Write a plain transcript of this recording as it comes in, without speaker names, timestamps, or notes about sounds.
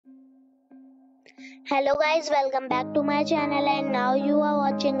Hello guys, welcome back to my channel and now you are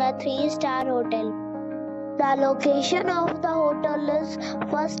watching a 3-star hotel. The location of the hotel is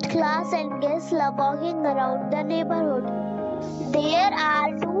first class and guests love walking around the neighborhood. There are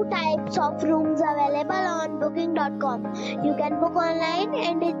two types of rooms available on booking.com. You can book online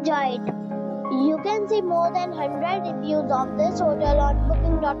and enjoy it. You can see more than 100 reviews of this hotel on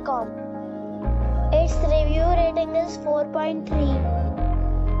booking.com. Its review rating is 4.3.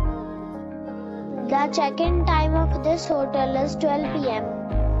 The check-in time of this hotel is 12 p.m.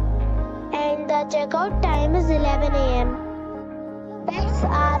 and the check-out time is 11 a.m. Pets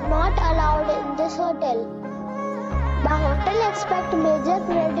are not allowed in this hotel. The hotel accepts major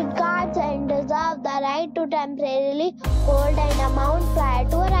credit cards and reserves the right to temporarily hold an amount prior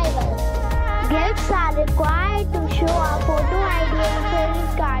to arrival. Guests are required to show a photo ID and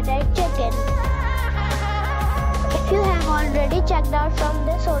credit card at check-in. If you have already checked out from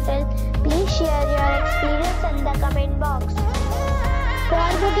this hotel, please share your experience in the comment box. For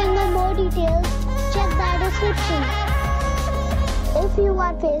booking or more details, check the description. If you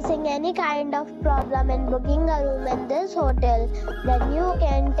are facing any kind of problem in booking a room in this hotel, then you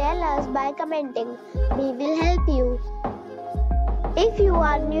can tell us by commenting. We will help you. If you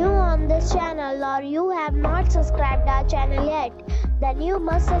are new on this channel or you have not subscribed our channel yet, then you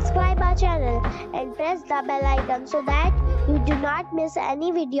must subscribe our channel and press the bell icon so that you do not miss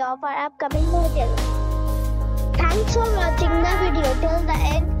any video of our upcoming hotel. Thanks for watching the video till the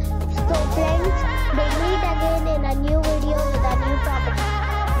end. So friends, we'll meet again in a new video with a new property.